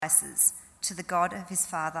sacrifices to the God of his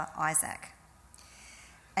father Isaac.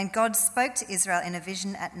 And God spoke to Israel in a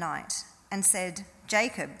vision at night and said,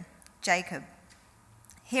 "Jacob, Jacob."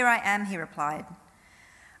 "Here I am," he replied.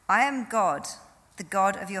 "I am God, the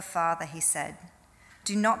God of your father," he said.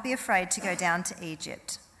 "Do not be afraid to go down to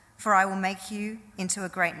Egypt, for I will make you into a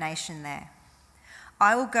great nation there.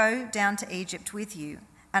 I will go down to Egypt with you,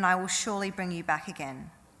 and I will surely bring you back again.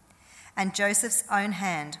 And Joseph's own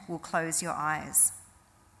hand will close your eyes."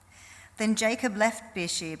 Then Jacob left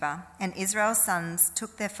Beersheba, and Israel's sons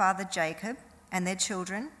took their father Jacob and their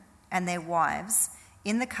children and their wives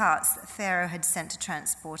in the carts that Pharaoh had sent to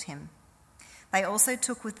transport him. They also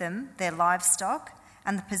took with them their livestock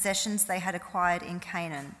and the possessions they had acquired in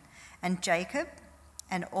Canaan, and Jacob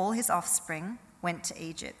and all his offspring went to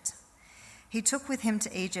Egypt. He took with him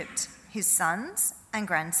to Egypt his sons and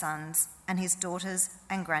grandsons and his daughters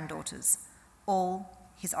and granddaughters, all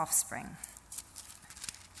his offspring.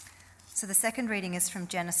 So the second reading is from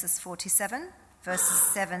Genesis 47, verses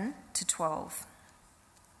 7 to 12.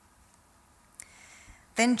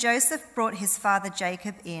 Then Joseph brought his father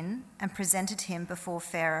Jacob in and presented him before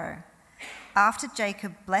Pharaoh. After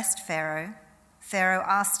Jacob blessed Pharaoh, Pharaoh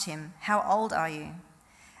asked him, "How old are you?"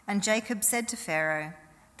 And Jacob said to Pharaoh,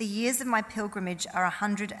 "The years of my pilgrimage are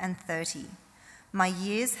 130. My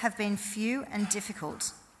years have been few and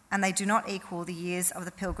difficult, and they do not equal the years of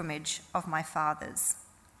the pilgrimage of my fathers."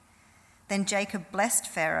 Then Jacob blessed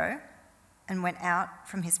Pharaoh and went out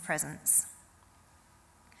from his presence.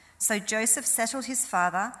 So Joseph settled his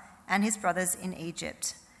father and his brothers in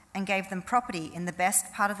Egypt and gave them property in the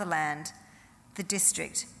best part of the land, the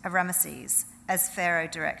district of Ramesses, as Pharaoh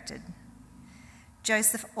directed.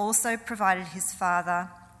 Joseph also provided his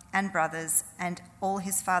father and brothers and all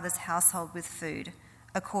his father's household with food,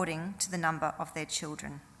 according to the number of their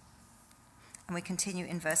children. And we continue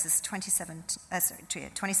in verses 27 to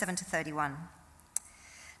 31.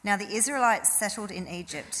 Now the Israelites settled in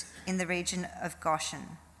Egypt, in the region of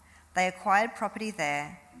Goshen. They acquired property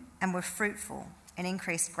there and were fruitful and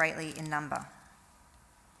increased greatly in number.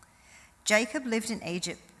 Jacob lived in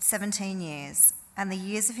Egypt 17 years, and the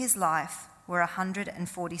years of his life were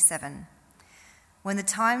 147. When the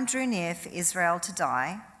time drew near for Israel to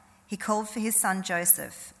die, he called for his son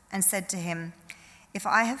Joseph and said to him, "If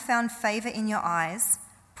I have found favor in your eyes,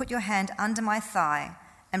 put your hand under my thigh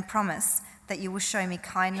and promise that you will show me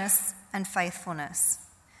kindness and faithfulness.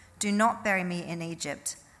 Do not bury me in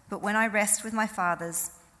Egypt, but when I rest with my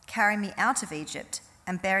fathers, carry me out of Egypt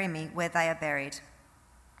and bury me where they are buried."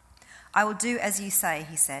 "I will do as you say,"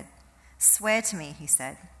 he said. "Swear to me," he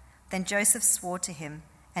said. Then Joseph swore to him,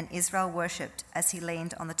 and Israel worshipped as he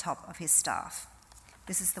leaned on the top of his staff.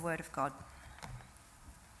 This is the word of God.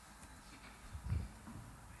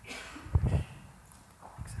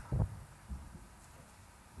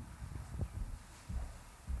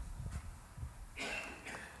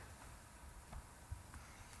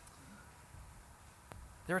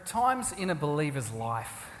 There are times in a believer's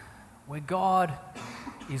life where God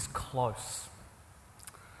is close.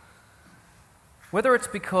 Whether it's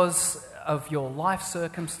because of your life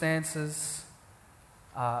circumstances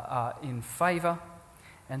are in favour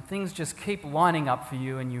and things just keep lining up for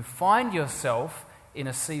you and you find yourself in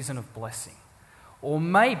a season of blessing. Or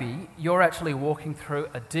maybe you're actually walking through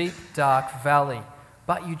a deep, dark valley,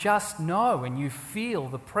 but you just know and you feel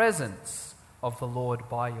the presence of the Lord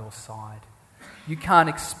by your side. You can't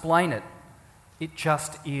explain it. It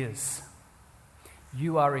just is.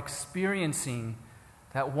 You are experiencing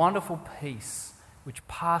that wonderful peace which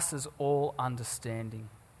passes all understanding.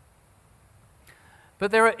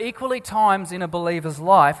 But there are equally times in a believer's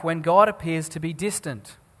life when God appears to be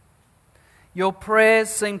distant. Your prayers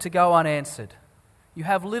seem to go unanswered. You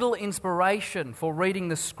have little inspiration for reading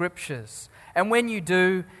the scriptures. And when you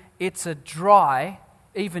do, it's a dry,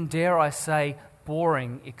 even dare I say,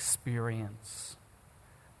 boring experience.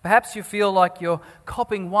 Perhaps you feel like you're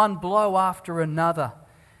copping one blow after another,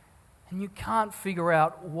 and you can't figure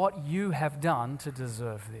out what you have done to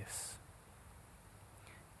deserve this.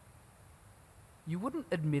 You wouldn't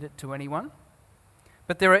admit it to anyone,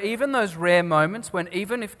 but there are even those rare moments when,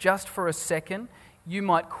 even if just for a second, you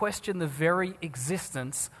might question the very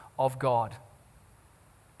existence of God.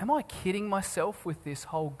 Am I kidding myself with this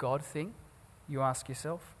whole God thing? You ask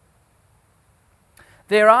yourself.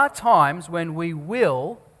 There are times when we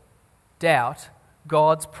will doubt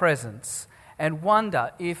God's presence and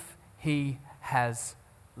wonder if He has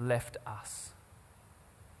left us.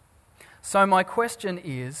 So my question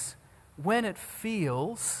is, when it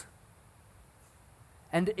feels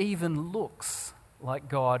and even looks like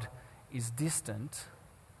God is distant,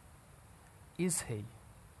 is He?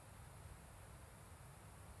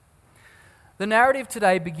 The narrative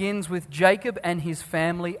today begins with Jacob and his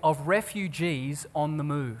family of refugees on the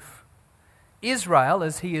move. Israel,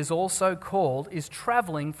 as he is also called, is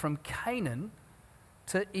travelling from Canaan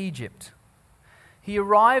to Egypt. He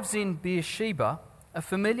arrives in Beersheba, a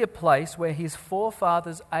familiar place where his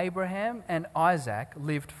forefathers Abraham and Isaac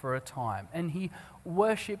lived for a time, and he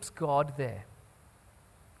worships God there.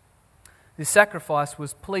 This sacrifice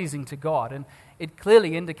was pleasing to God, and it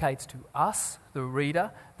clearly indicates to us, the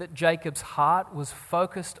reader, that Jacob's heart was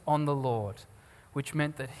focused on the Lord, which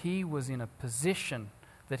meant that he was in a position,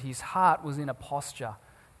 that his heart was in a posture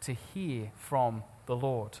to hear from the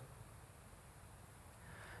Lord.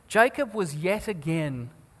 Jacob was yet again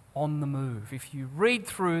on the move. If you read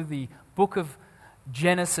through the book of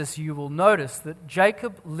Genesis, you will notice that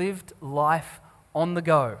Jacob lived life on the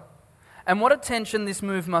go. And what a tension this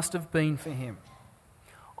move must have been for him.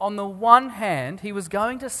 On the one hand, he was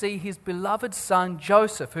going to see his beloved son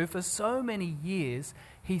Joseph, who for so many years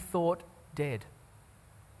he thought dead.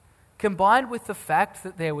 Combined with the fact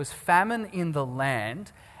that there was famine in the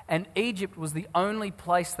land and Egypt was the only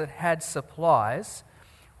place that had supplies,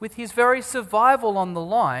 with his very survival on the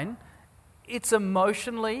line, it's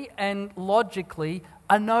emotionally and logically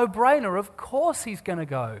a no-brainer. Of course he's going to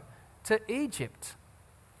go to Egypt.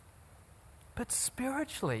 But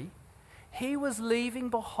spiritually, he was leaving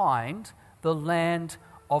behind the land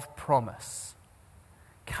of promise.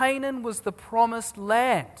 Canaan was the promised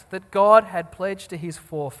land that God had pledged to his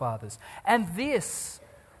forefathers. And this,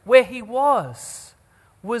 where he was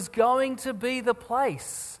going to be the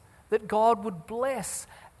place that God would bless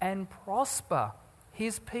and prosper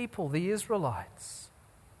his people, the Israelites.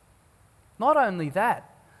 Not only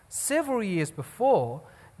that, several years before,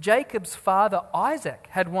 Jacob's father Isaac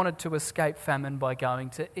had wanted to escape famine by going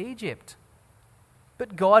to Egypt.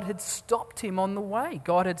 But God had stopped him on the way.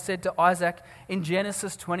 God had said to Isaac in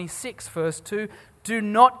Genesis 26, verse 2, "Do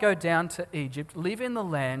not go down to Egypt. Live in the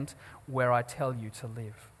land where I tell you to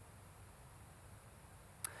live."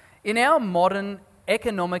 In our modern,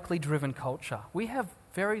 economically driven culture, we have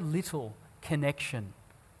very little connection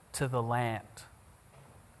to the land.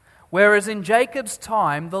 Whereas in Jacob's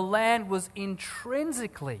time, the land was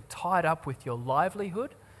intrinsically tied up with your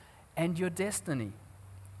livelihood and your destiny.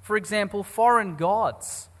 For example, foreign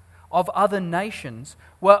gods of other nations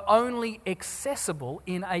were only accessible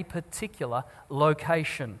in a particular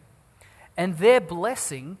location, and their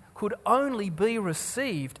blessing could only be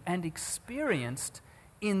received and experienced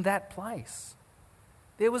in that place.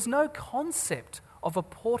 There was no concept of a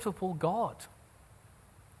portable God.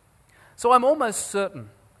 So I'm almost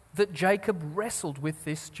certain that Jacob wrestled with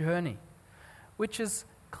this journey, which is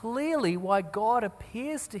clearly why God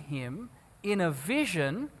appears to him in a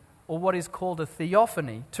vision, or what is called a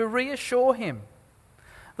theophany, to reassure him.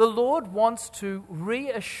 The Lord wants to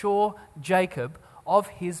reassure Jacob of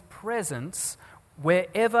his presence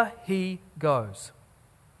wherever he goes.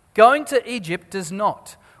 Going to Egypt does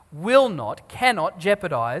not, will not, cannot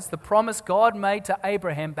jeopardize the promise God made to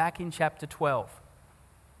Abraham back in chapter 12.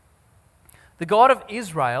 The God of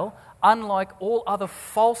Israel, unlike all other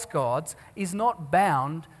false gods, is not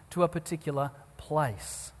bound to a particular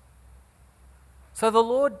place. So the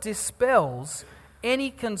Lord dispels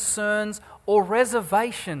any concerns or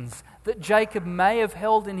reservations that Jacob may have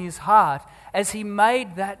held in his heart as he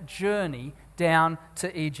made that journey down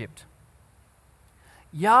to Egypt.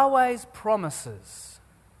 Yahweh's promises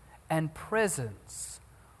and presence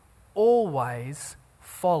always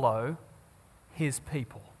follow his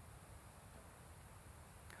people.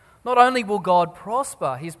 Not only will God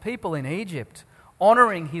prosper his people in Egypt,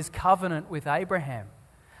 honoring his covenant with Abraham,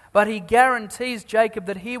 but he guarantees Jacob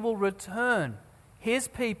that he will return his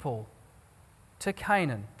people to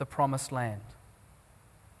Canaan, the promised land.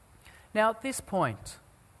 Now, at this point,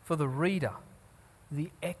 for the reader,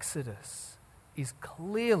 the Exodus is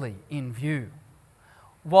clearly in view.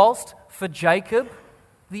 Whilst for Jacob,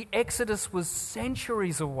 the Exodus was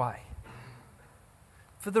centuries away.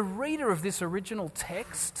 For the reader of this original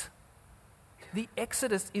text, the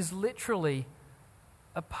Exodus is literally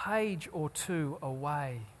a page or two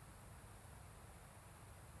away.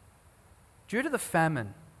 Due to the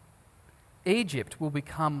famine, Egypt will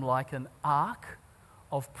become like an ark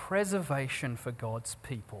of preservation for God's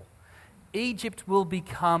people. Egypt will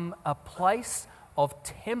become a place of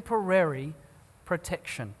temporary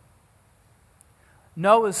protection.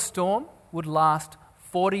 Noah's storm would last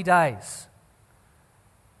 40 days.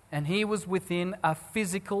 And he was within a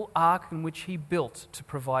physical ark in which he built to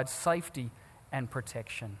provide safety and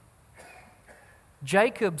protection.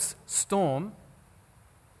 Jacob's storm,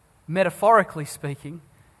 metaphorically speaking,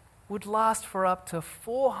 would last for up to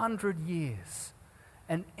 400 years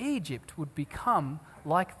and Egypt would become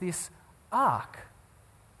like this ark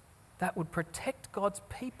that would protect God's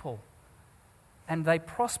people. And they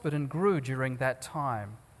prospered and grew during that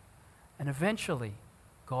time. And eventually,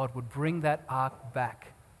 God would bring that ark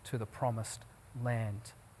back to the promised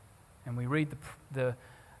land. And we read the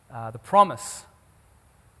promise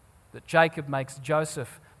that Jacob makes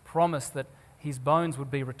Joseph, promise that his bones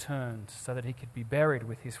would be returned so that he could be buried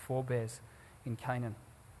with his forebears in Canaan.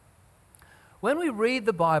 When we read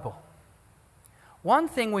the Bible, one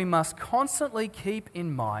thing we must constantly keep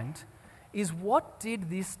in mind is, what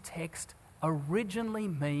did this text originally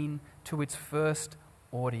mean to its first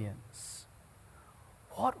audience?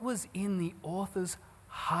 What was in the author's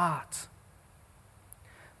heart?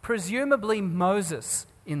 Presumably Moses,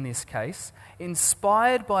 in this case,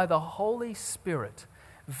 inspired by the Holy Spirit,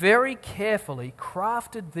 very carefully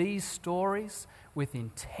crafted these stories with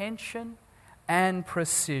intention and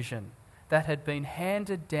precision that had been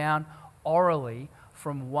handed down orally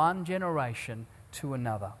from one generation to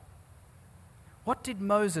another. What did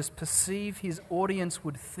Moses perceive his audience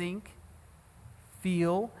would think,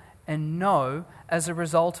 feel, and know as a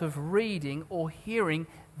result of reading or hearing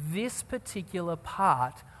this particular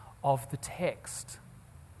part of the text?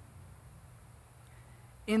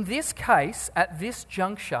 In this case, at this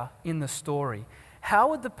juncture in the story, how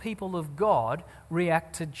would the people of God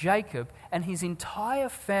react to Jacob and his entire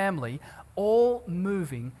family all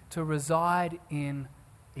moving to reside in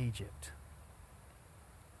Egypt?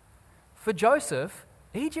 For Joseph,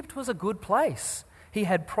 Egypt was a good place. He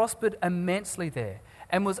had prospered immensely there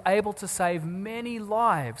and was able to save many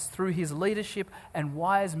lives through his leadership and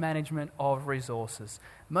wise management of resources.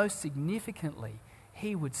 Most significantly,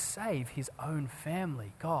 he would save his own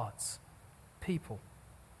family, God's people.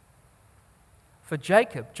 For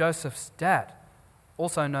Jacob, Joseph's dad,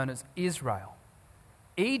 also known as Israel,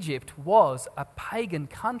 Egypt was a pagan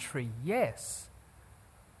country, yes,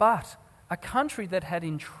 but a country that had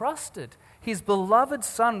entrusted his beloved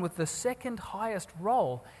son with the second highest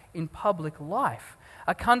role in public life,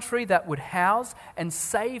 a country that would house and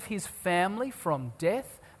save his family from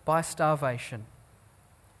death by starvation.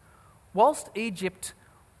 Whilst Egypt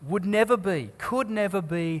could never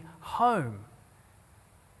be home,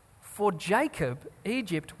 for Jacob,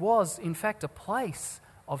 Egypt was in fact a place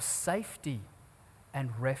of safety and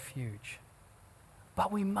refuge.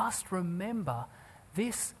 But we must remember,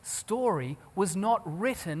 this story was not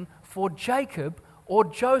written for Jacob or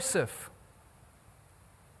Joseph.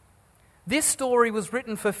 This story was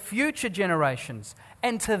written for future generations,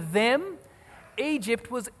 and to them, Egypt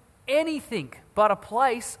was anything but a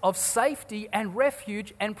place of safety and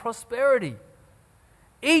refuge and prosperity.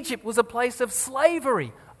 Egypt was a place of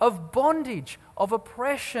slavery, of bondage, of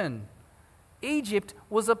oppression. Egypt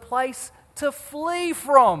was a place to flee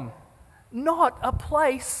from, not a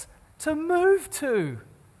place to move to.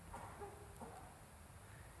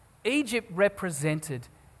 Egypt represented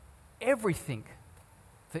everything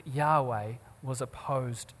that Yahweh was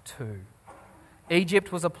opposed to.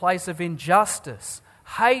 Egypt was a place of injustice,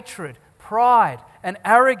 hatred, pride, and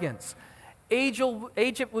arrogance.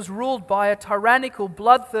 Egypt was ruled by a tyrannical,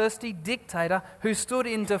 bloodthirsty dictator who stood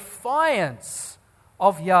in defiance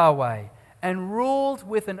of Yahweh and ruled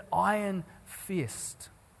with an iron fist.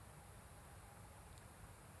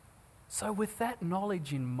 So with that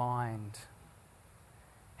knowledge in mind,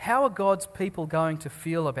 how are God's people going to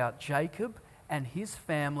feel about Jacob and his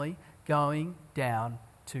family going down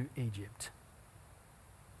to Egypt?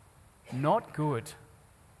 Not good.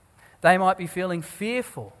 They might be feeling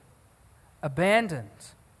fearful,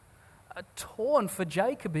 abandoned, torn for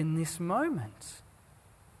Jacob in this moment.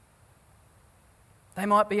 They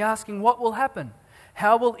might be asking, what will happen?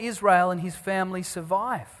 How will Israel and his family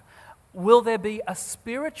survive? Will there be a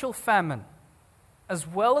spiritual famine as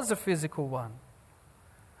well as a physical one?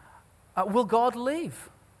 Will God leave?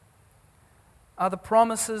 Are the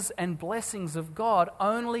promises and blessings of God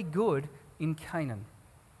only good in Canaan?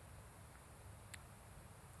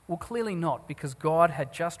 Well, clearly not, because God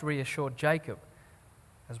had just reassured Jacob,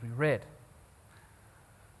 as we read.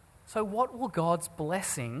 So what will God's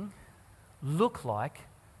blessing look like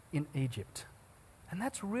in Egypt? And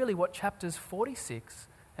that's really what chapters 46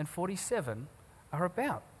 and 47 are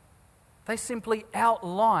about. They simply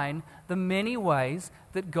outline the many ways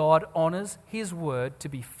that God honors his word to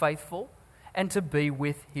be faithful and to be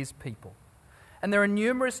with his people. And there are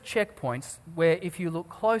numerous checkpoints where, if you look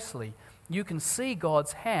closely, you can see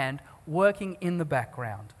God's hand working in the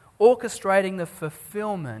background, orchestrating the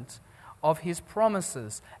fulfillment of his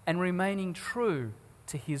promises and remaining true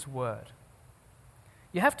to his word.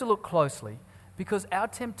 You have to look closely, because our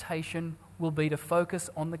temptation will be to focus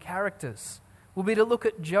on the characters, will be to look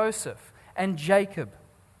at Joseph and Jacob.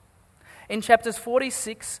 In chapters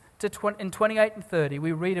 46 and 28 and 30,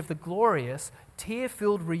 we read of the glorious,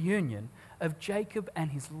 tear-filled reunion of Jacob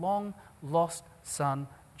and his long-lost son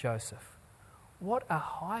Joseph. What a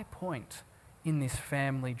high point in this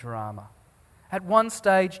family drama. At one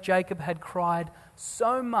stage, Jacob had cried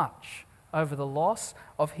so much over the loss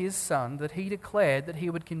of his son that he declared that he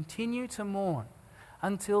would continue to mourn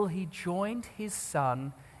until he joined his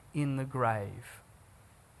son in the grave.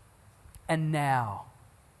 And now,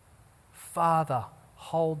 father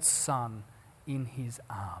holds son in his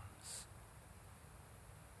arms.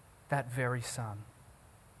 That very son.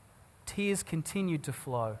 Tears continued to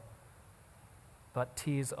flow, but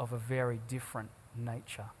tears of a very different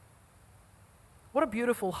nature. What a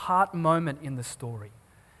beautiful heart moment in the story.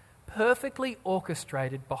 Perfectly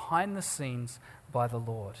orchestrated behind the scenes by the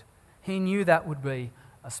Lord. He knew that would be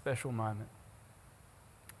a special moment.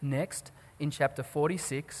 Next, in chapter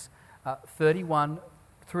 46, 31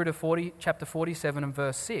 through to chapter 47 and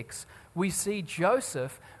verse 6, we see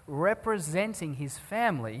Joseph representing his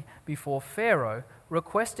family before Pharaoh,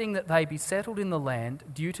 requesting that they be settled in the land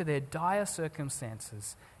due to their dire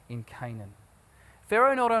circumstances in Canaan.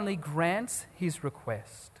 Pharaoh not only grants his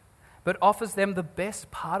request, but offers them the best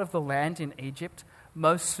part of the land in Egypt,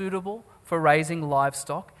 most suitable for raising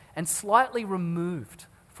livestock and slightly removed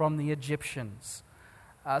from the Egyptians,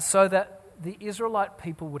 so that the Israelite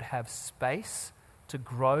people would have space to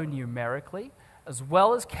grow numerically, as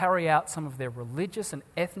well as carry out some of their religious and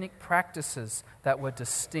ethnic practices that were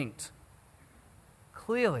distinct.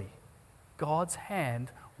 Clearly, God's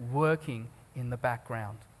hand working in the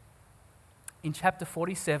background. In chapter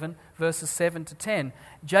 47, verses 7 to 10,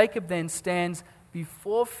 Jacob then stands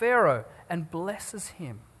before Pharaoh and blesses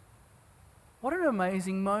him. What an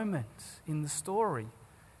amazing moment in the story.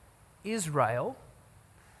 Israel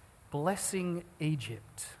blessing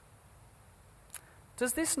Egypt.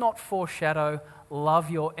 Does this not foreshadow love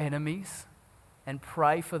your enemies and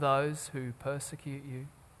pray for those who persecute you?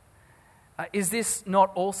 Is this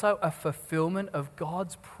not also a fulfillment of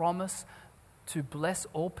God's promise to bless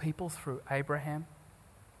all people through Abraham?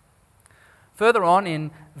 Further on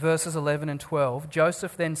in verses 11 and 12,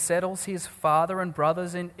 Joseph then settles his father and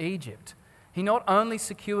brothers in Egypt. He not only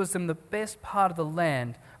secures them the best part of the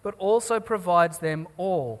land, but also provides them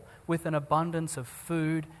all with an abundance of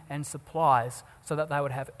food and supplies so that they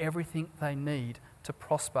would have everything they need to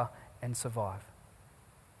prosper and survive.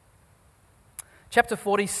 Chapter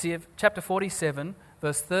 47,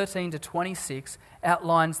 verse 13 to 26,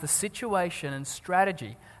 outlines the situation and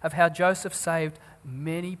strategy of how Joseph saved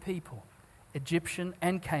many people, Egyptian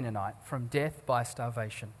and Canaanite, from death by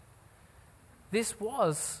starvation. This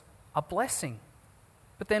was a blessing,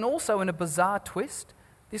 but then also in a bizarre twist,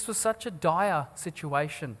 this was such a dire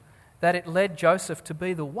situation that it led Joseph to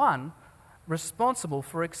be the one responsible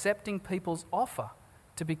for accepting people's offer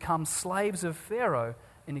to become slaves of Pharaoh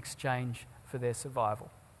in exchange for their survival.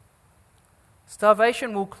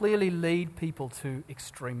 Starvation will clearly lead people to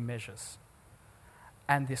extreme measures,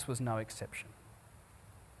 and this was no exception.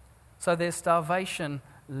 So their starvation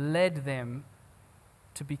led them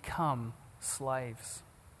to become slaves.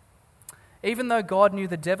 Even though God knew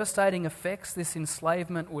the devastating effects this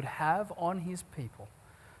enslavement would have on his people,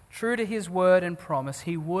 true to his word and promise,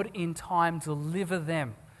 he would in time deliver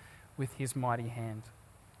them with his mighty hand.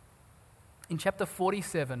 In chapter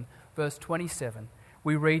 47, verse 27,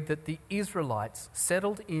 we read that the Israelites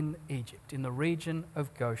settled in Egypt, in the region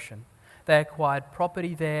of Goshen. They acquired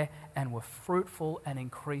property there and were fruitful and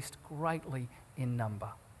increased greatly in number.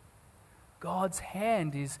 God's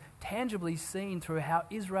hand is tangibly seen through how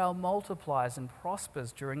Israel multiplies and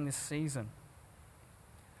prospers during this season.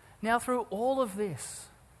 Now, through all of this,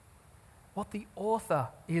 what the author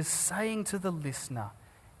is saying to the listener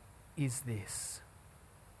is this: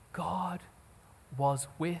 God was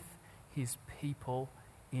with his people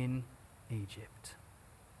in Egypt.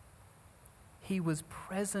 He was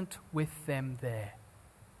present with them there.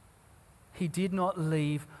 He did not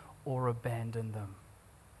leave or abandon them.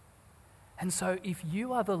 And so if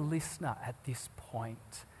you are the listener at this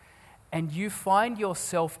point and you find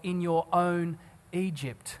yourself in your own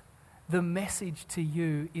Egypt, the message to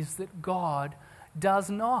you is that God does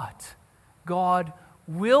not, God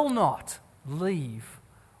will not leave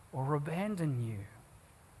or abandon you.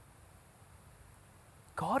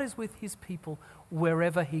 God is with his people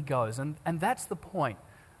wherever he goes. And that's the point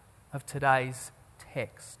of today's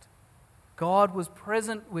text. God was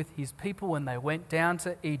present with his people when they went down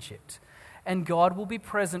to Egypt. And God will be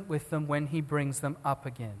present with them when he brings them up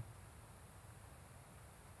again.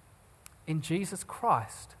 In Jesus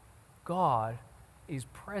Christ, God is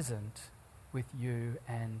present with you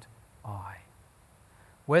and I.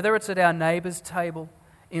 Whether it's at our neighbour's table,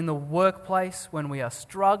 in the workplace when we are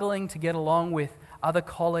struggling to get along with other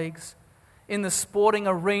colleagues, in the sporting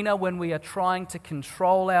arena when we are trying to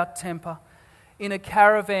control our temper, in a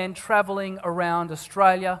caravan travelling around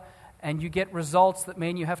Australia and you get results that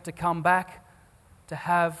mean you have to come back to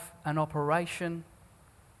have an operation,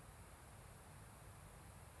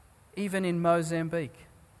 even in Mozambique,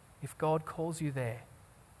 if God calls you there,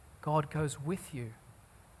 God goes with you.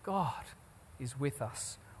 God is with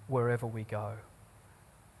us wherever we go.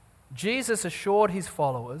 Jesus assured his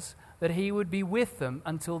followers that he would be with them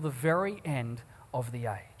until the very end of the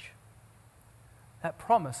age. That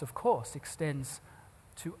promise, of course, extends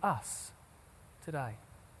to us today.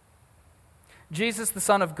 Jesus, the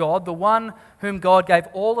Son of God, the one whom God gave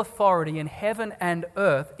all authority in heaven and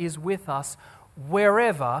earth, is with us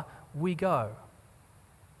wherever we go.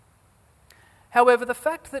 However, the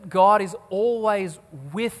fact that God is always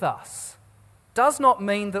with us does not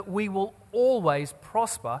mean that we will always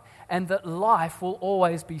prosper and that life will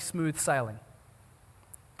always be smooth sailing.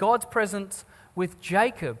 God's presence with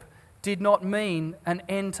Jacob did not mean an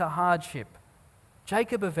end to hardship.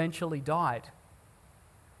 Jacob eventually died.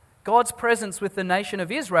 God's presence with the nation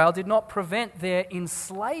of Israel did not prevent their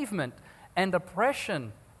enslavement and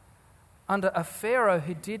oppression under a Pharaoh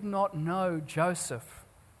who did not know Joseph.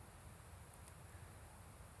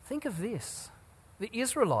 Think of this. The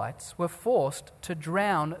Israelites were forced to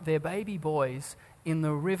drown their baby boys in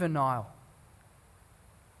the River Nile.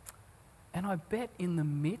 And I bet in the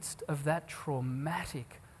midst of that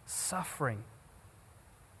traumatic suffering,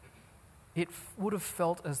 it would have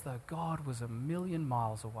felt as though God was 1,000,000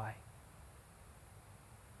 miles away.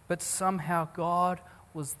 But somehow God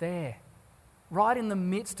was there, right in the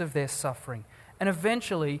midst of their suffering. And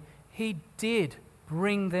eventually, he did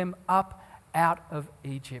bring them up out of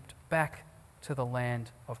Egypt, back to the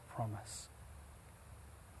land of promise.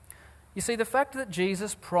 You see, the fact that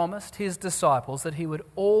Jesus promised his disciples that he would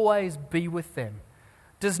always be with them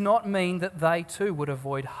does not mean that they too would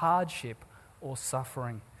avoid hardship or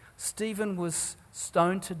suffering. Stephen was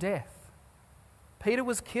stoned to death. Peter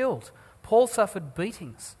was killed. Paul suffered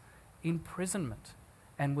beatings, imprisonment,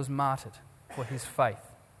 and was martyred for his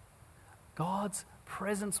faith. God's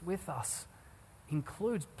presence with us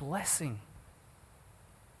includes blessing,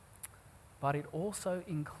 but it also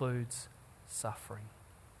includes suffering.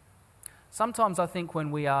 Sometimes I think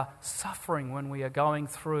when we are suffering, when we are going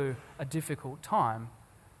through a difficult time,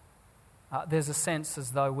 there's a sense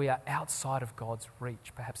as though we are outside of God's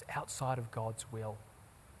reach, perhaps outside of God's will.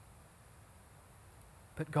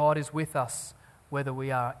 But God is with us whether we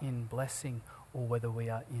are in blessing or whether we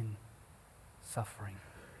are in suffering.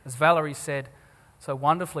 As Valerie said so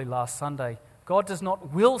wonderfully last Sunday, God does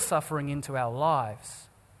not will suffering into our lives.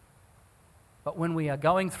 But when we are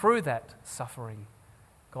going through that suffering,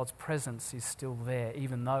 God's presence is still there,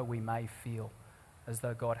 even though we may feel as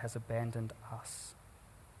though God has abandoned us.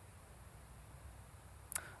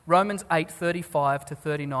 Romans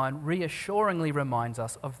 8:35-39 reassuringly reminds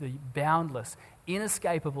us of the boundless,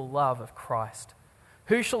 inescapable love of Christ.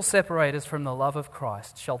 Who shall separate us from the love of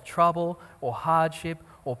Christ? Shall trouble or hardship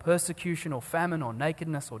or persecution or famine or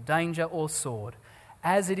nakedness or danger or sword?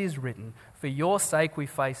 As it is written, for your sake we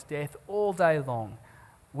face death all day long.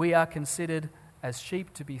 We are considered as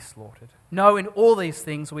sheep to be slaughtered. No, in all these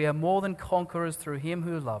things we are more than conquerors through him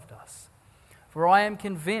who loved us. For I am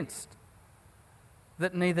convinced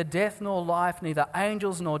that neither death nor life, neither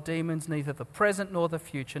angels nor demons, neither the present nor the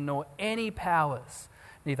future, nor any powers,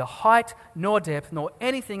 neither height nor depth, nor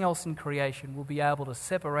anything else in creation will be able to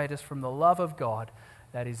separate us from the love of God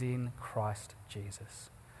that is in Christ Jesus.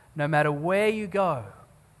 No matter where you go,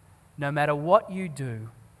 no matter what you do,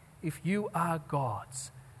 if you are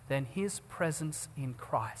God's, then his presence in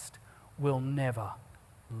Christ will never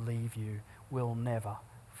leave you, will never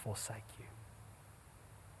forsake you.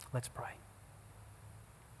 Let's pray.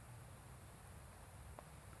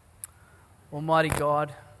 Almighty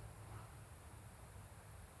God,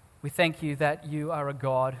 we thank you that you are a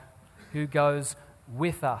God who goes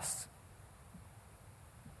with us.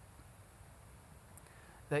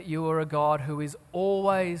 That you are a God who is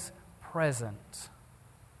always present.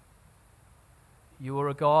 You are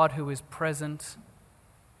a God who is present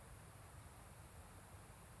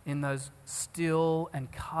in those still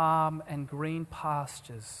and calm and green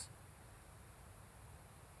pastures.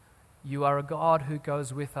 You are a God who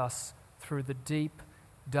goes with us through the deep,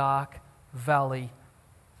 dark valley,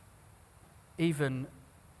 even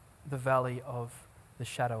the valley of the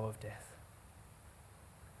shadow of death.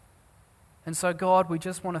 And so, God, we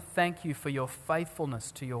just want to thank you for your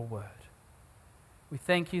faithfulness to your word. We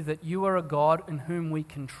thank you that you are a God in whom we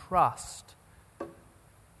can trust,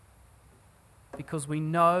 because we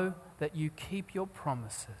know that you keep your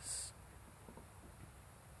promises.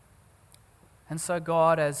 And so,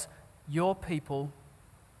 God, as your people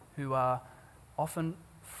who are often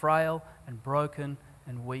frail and broken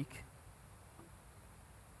and weak,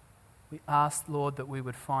 we ask, Lord, that we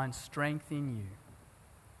would find strength in you,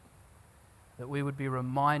 that we would be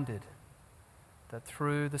reminded that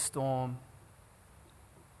through the storm,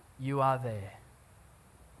 you are there.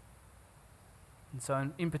 And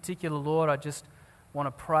so in particular, Lord, I just want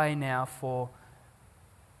to pray now for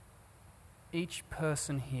each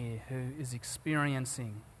person here who is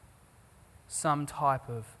experiencing some type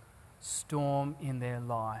of storm in their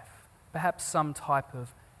life, perhaps some type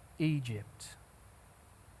of Egypt.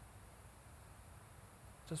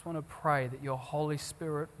 Just want to pray that your Holy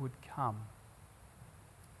Spirit would come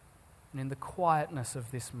and in the quietness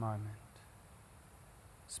of this moment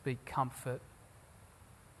speak comfort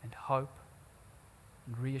and hope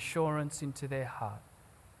and reassurance into their heart,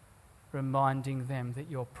 reminding them that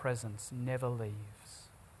your presence never leaves.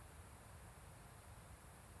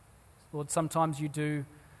 Lord, sometimes you do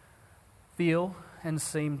feel and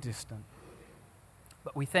seem distant,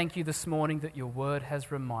 but we thank you this morning that your word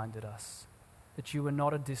has reminded us that you are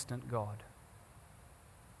not a distant God.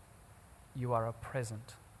 You are a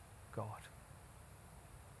present God.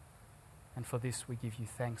 And for this we give you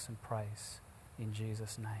thanks and praise in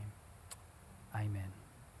Jesus' name. Amen.